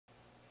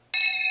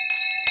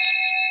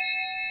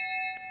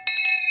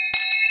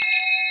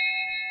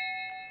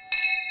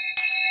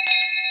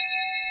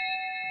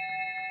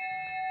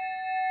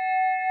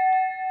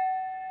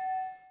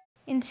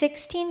In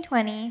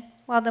 1620,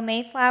 while the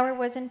Mayflower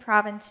was in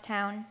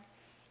Provincetown,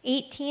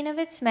 18 of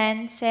its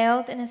men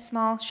sailed in a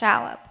small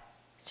shallop,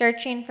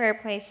 searching for a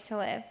place to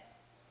live.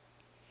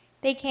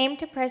 They came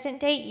to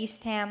present-day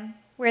Eastham,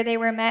 where they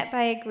were met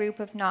by a group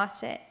of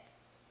Nauset.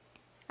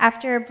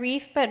 After a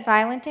brief but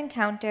violent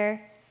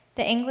encounter,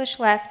 the English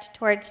left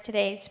towards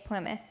today's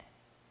Plymouth.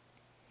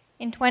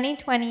 In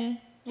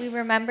 2020, we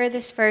remember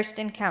this first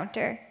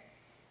encounter.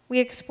 We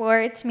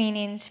explore its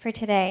meanings for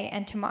today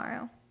and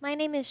tomorrow. My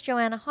name is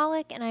Joanna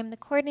Holleck, and I'm the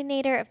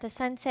coordinator of the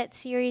Sunset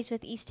Series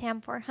with Eastham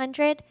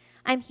 400.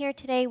 I'm here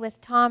today with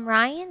Tom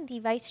Ryan, the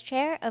vice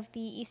chair of the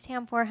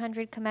Eastham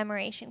 400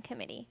 Commemoration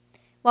Committee.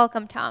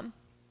 Welcome, Tom.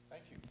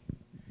 Thank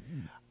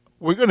you.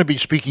 We're going to be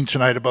speaking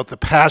tonight about the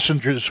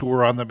passengers who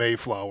were on the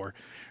Mayflower.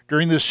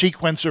 During the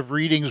sequence of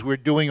readings we're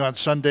doing on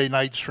Sunday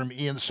nights from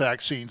Ian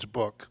Saxon's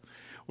book,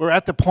 we're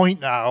at the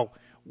point now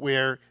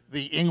where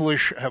the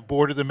English have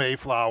boarded the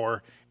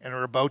Mayflower and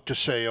are about to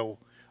sail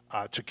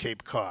to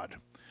Cape Cod.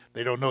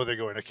 They don't know they're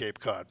going to Cape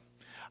Cod.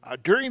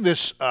 During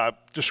this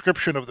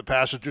description of the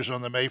passengers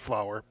on the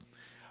Mayflower,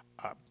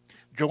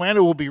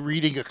 Joanna will be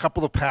reading a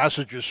couple of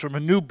passages from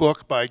a new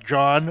book by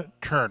John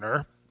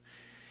Turner,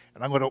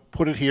 and I'm going to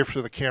put it here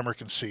so the camera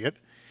can see it.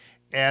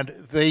 And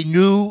They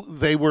Knew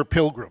They Were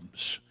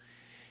Pilgrims.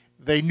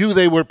 They Knew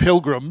They Were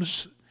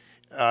Pilgrims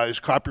is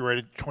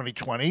copyrighted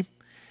 2020.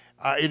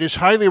 It is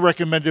highly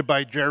recommended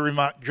by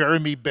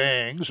Jeremy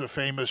Bangs, a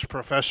famous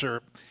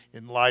professor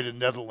in Leiden,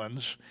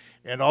 Netherlands,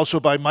 and also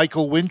by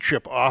Michael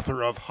Winship,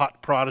 author of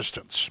Hot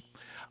Protestants.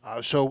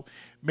 So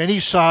many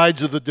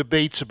sides of the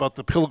debates about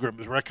the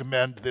Pilgrims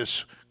recommend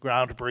this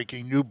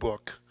groundbreaking new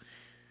book.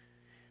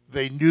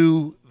 They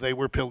Knew They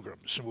Were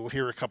Pilgrims, and we'll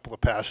hear a couple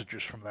of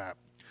passages from that.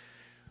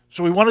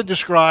 So we want to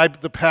describe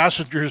the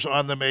passengers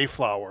on the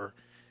Mayflower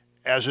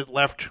as it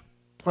left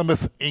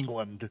Plymouth,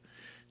 England,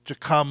 to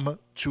come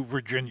to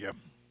Virginia.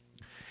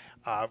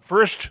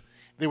 First,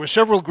 there were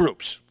several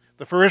groups.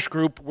 The first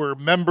group were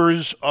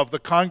members of the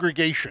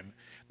congregation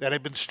that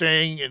had been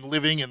staying and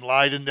living in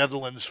Leiden,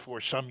 Netherlands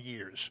for some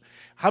years.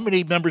 How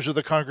many members of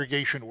the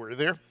congregation were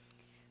there?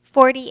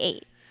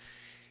 48.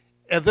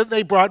 And then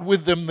they brought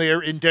with them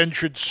their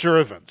indentured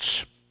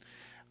servants.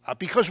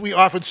 Because we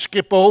often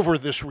skip over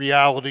this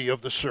reality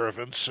of the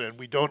servants and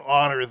we don't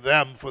honor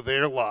them for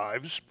their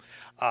lives,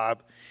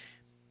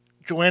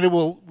 Joanna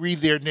will read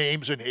their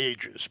names and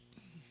ages.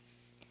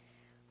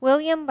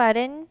 William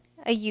Budden,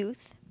 a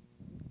youth.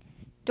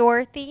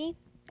 Dorothy,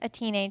 a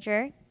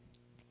teenager.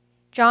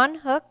 John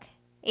Hook,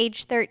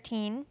 age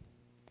 13.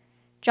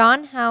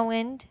 John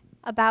Howland,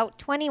 about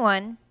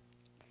 21.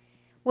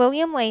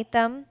 William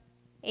Latham,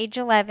 age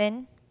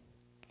 11.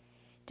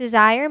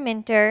 Desire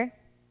Minter.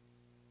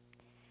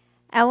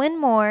 Ellen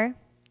Moore,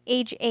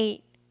 age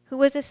 8, who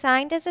was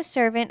assigned as a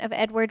servant of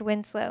Edward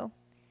Winslow.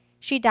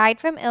 She died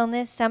from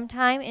illness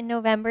sometime in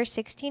November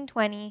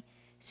 1620,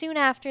 soon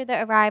after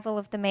the arrival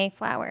of the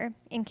Mayflower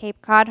in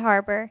Cape Cod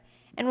Harbor,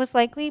 and was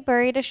likely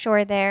buried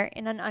ashore there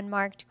in an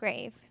unmarked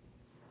grave.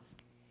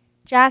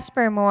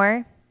 Jasper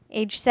Moore,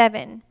 age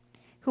 7,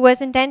 who was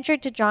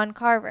indentured to John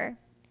Carver.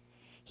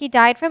 He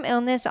died from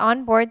illness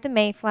on board the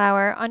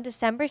Mayflower on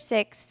December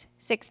 6,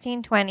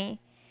 1620,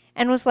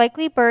 and was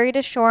likely buried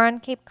ashore on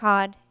Cape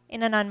Cod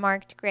in an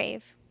unmarked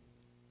grave.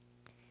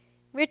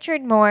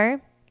 Richard Moore,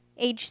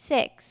 age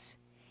 6,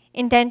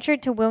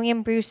 indentured to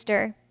William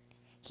Brewster.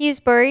 He is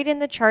buried in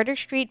the Charter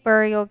Street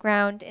Burial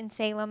Ground in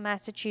Salem,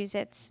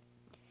 Massachusetts.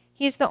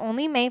 He is the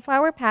only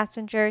Mayflower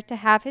passenger to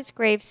have his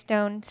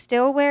gravestone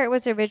still where it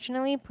was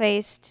originally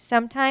placed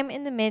sometime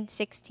in the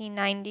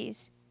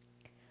mid-1690s.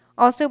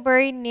 Also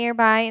buried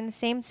nearby in the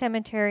same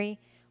cemetery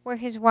were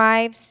his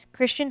wives,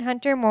 Christian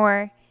Hunter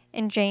Moore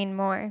and Jane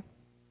Moore.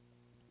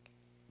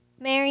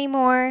 Mary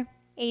Moore,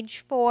 age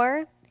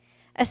 4,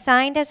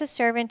 assigned as a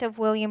servant of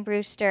William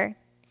Brewster.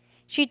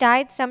 She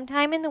died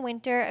sometime in the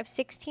winter of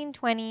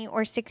 1620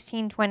 or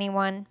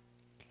 1621.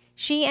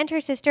 She and her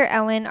sister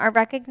Ellen are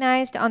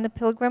recognized on the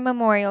Pilgrim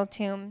Memorial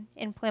Tomb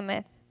in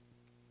Plymouth.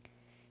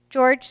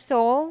 George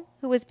Soule,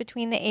 who was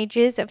between the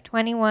ages of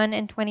 21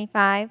 and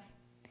 25.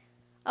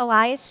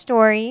 Elias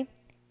Story,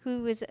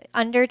 who was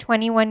under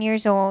 21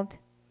 years old.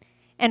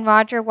 And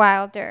Roger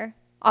Wilder,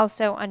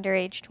 also under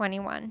age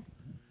 21.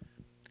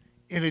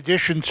 In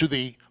addition to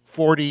the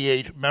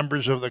 48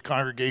 members of the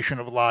Congregation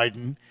of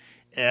Leiden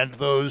and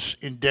those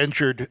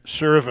indentured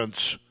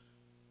servants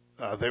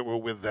that were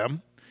with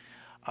them,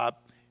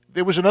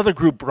 there was another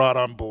group brought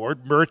on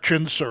board,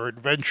 merchants or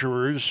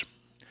adventurers,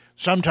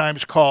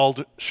 sometimes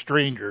called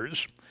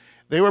strangers.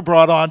 They were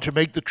brought on to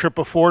make the trip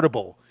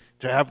affordable,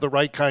 to have the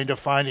right kind of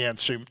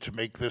financing to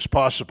make this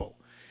possible.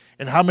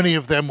 And how many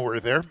of them were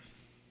there?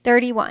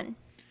 31.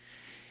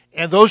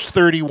 And those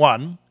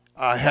 31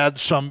 had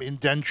some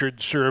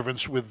indentured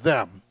servants with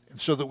them. And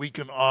so that we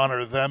can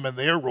honor them and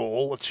their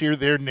role, let's hear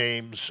their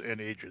names and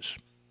ages.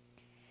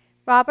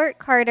 Robert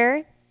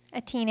Carter,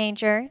 a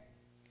teenager.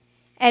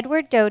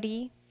 Edward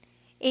Doty,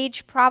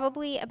 age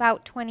probably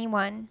about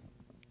 21.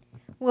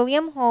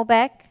 William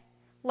Holbeck,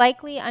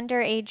 likely under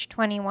age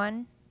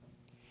 21.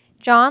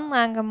 John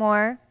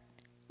Langamore,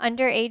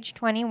 under age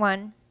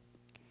 21,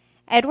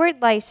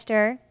 Edward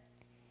Leicester,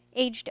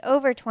 aged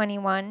over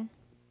 21,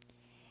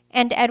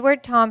 and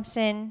Edward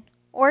Thompson,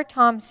 or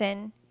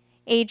Thompson,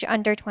 age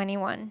under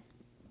 21.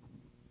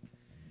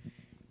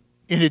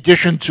 In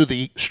addition to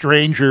the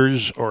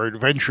strangers or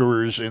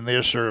adventurers and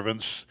their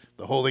servants,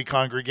 the Holy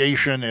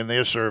Congregation and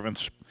their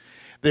servants,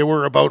 there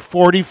were about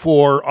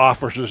 44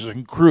 officers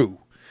and crew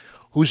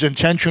whose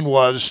intention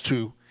was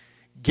to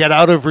get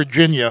out of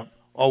Virginia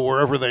or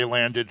wherever they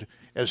landed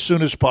as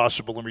soon as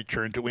possible and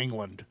return to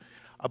England.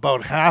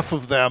 About half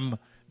of them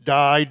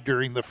died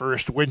during the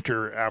first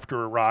winter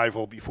after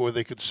arrival before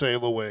they could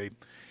sail away.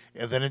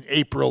 And then in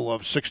April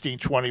of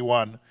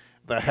 1621,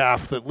 the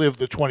half that lived,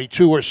 the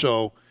 22 or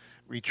so,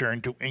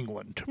 returned to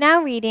England.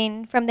 Now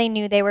reading from They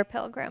Knew They Were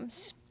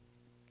Pilgrims.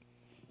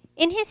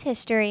 In his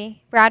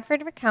history,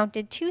 Bradford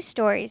recounted two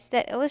stories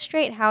that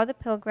illustrate how the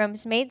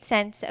Pilgrims made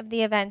sense of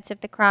the events of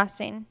the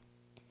crossing.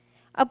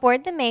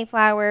 Aboard the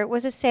Mayflower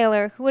was a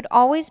sailor who would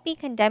always be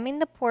condemning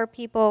the poor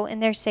people in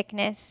their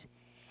sickness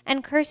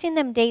and cursing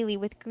them daily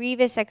with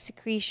grievous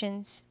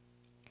execrations.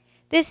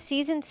 This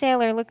seasoned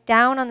sailor looked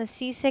down on the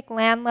seasick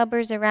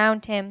landlubbers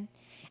around him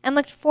and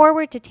looked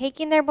forward to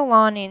taking their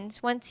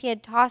belongings once he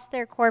had tossed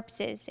their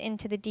corpses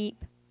into the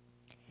deep.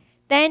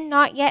 Then,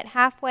 not yet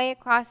halfway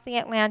across the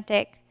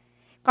Atlantic,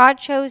 God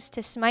chose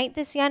to smite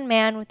this young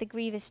man with a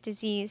grievous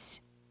disease.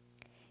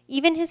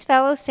 Even his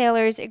fellow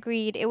sailors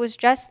agreed it was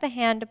just the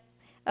hand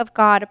of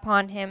God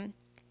upon him.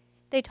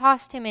 They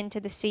tossed him into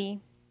the sea.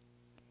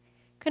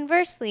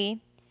 Conversely,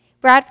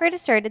 Bradford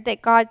asserted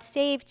that God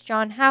saved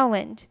John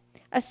Howland,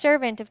 a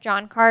servant of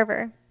John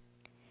Carver.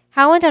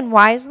 Howland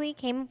unwisely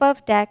came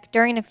above deck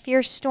during a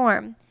fierce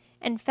storm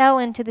and fell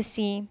into the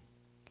sea.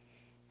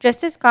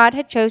 Just as God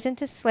had chosen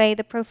to slay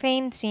the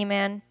profane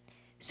seaman,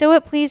 so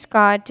it pleased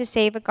God to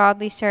save a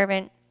godly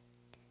servant.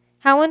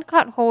 Howland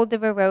caught hold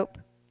of a rope.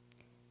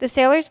 The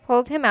sailors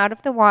pulled him out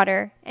of the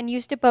water and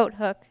used a boat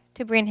hook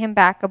to bring him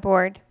back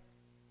aboard.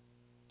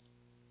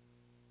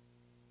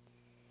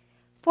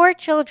 4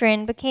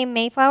 children became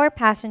Mayflower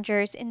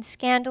passengers in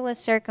scandalous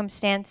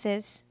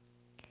circumstances.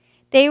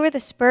 They were the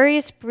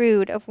spurious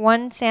brood of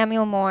one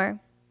Samuel Moore.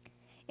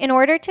 In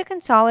order to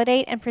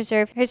consolidate and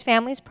preserve his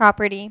family's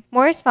property,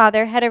 Moore's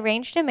father had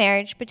arranged a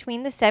marriage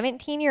between the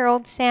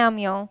 17-year-old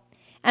Samuel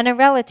and a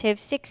relative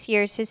 6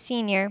 years his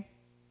senior.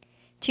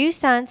 2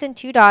 sons and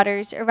 2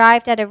 daughters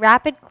arrived at a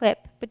rapid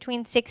clip between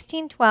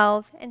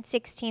 1612 and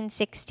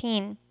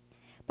 1616,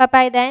 but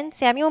by then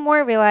Samuel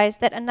Moore realized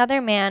that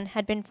another man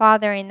had been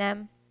fathering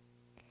them.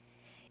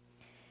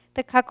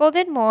 The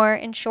cuckolded Moore,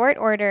 in short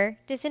order,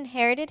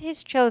 disinherited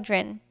his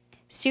children,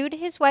 sued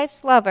his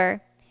wife's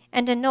lover,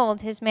 and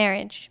annulled his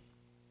marriage.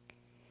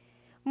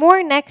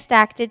 Moore next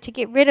acted to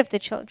get rid of the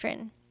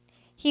children.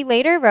 He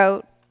later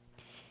wrote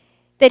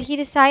that he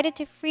decided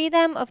to free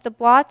them of the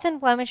blots and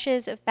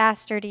blemishes of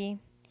bastardy,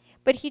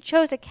 but he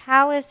chose a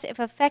callous, if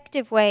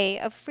effective, way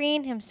of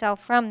freeing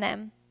himself from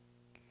them.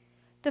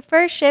 The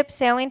first ship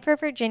sailing for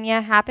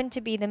Virginia happened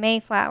to be the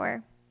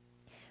Mayflower.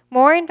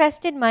 Moore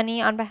invested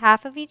money on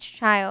behalf of each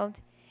child,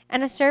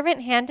 and a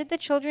servant handed the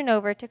children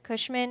over to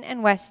Cushman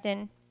and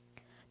Weston.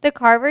 The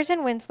Carvers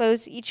and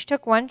Winslows each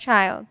took 1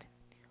 child.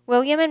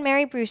 William and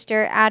Mary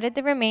Brewster added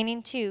the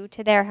remaining 2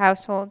 to their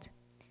household.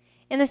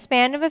 In the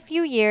span of a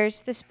few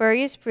years, the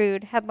spurious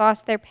brood had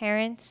lost their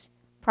parents,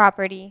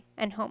 property,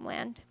 and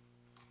homeland.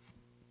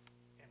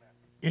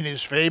 In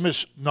his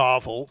famous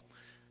novel,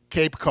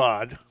 Cape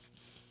Cod,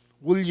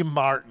 William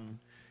Martin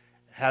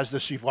has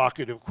this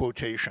evocative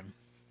quotation.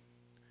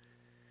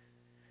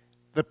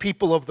 The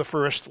people of the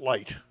first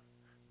light,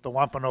 the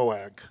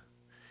Wampanoag,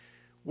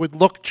 would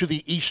look to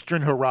the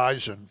eastern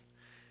horizon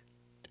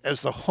as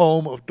the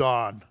home of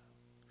dawn.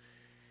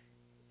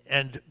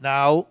 And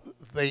now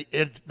they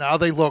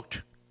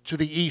looked to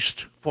the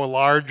east for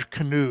large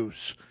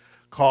canoes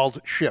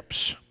called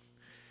ships.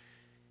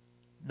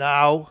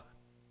 Now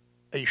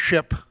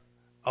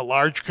a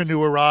large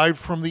canoe arrived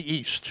from the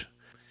east,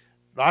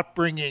 not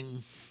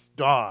bringing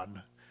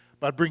dawn,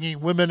 but bringing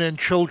women and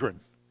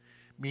children,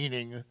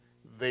 meaning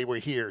they were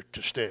here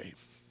to stay.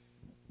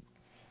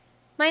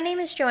 My name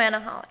is Joanna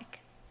Holleck.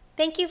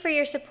 Thank you for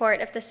your support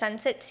of the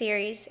Sunset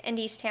series and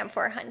Eastham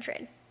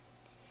 400.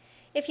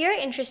 If you're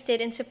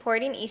interested in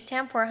supporting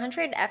Eastham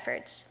 400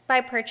 efforts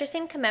by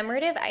purchasing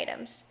commemorative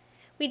items,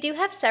 we do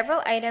have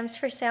several items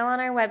for sale on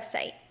our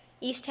website,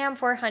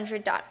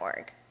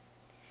 eastham400.org.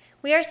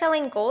 We are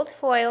selling gold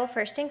foil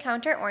First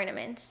Encounter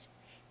ornaments,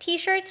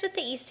 t-shirts with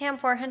the Eastham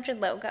 400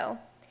 logo,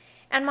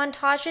 and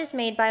montages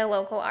made by a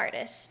local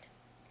artist.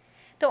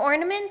 The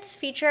ornaments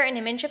feature an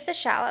image of the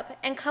shallop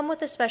and come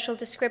with a special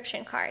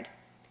description card.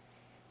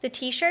 The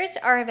t-shirts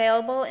are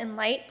available in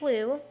light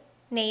blue,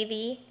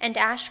 navy, and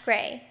ash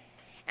gray,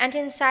 and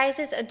in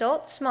sizes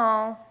adult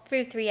small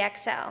through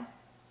 3XL.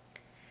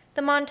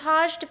 The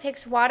montage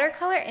depicts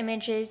watercolor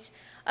images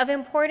of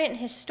important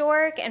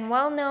historic and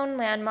well-known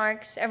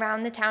landmarks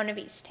around the town of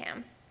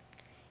Eastham.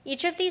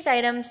 Each of these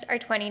items are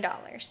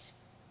 $20.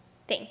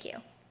 Thank you.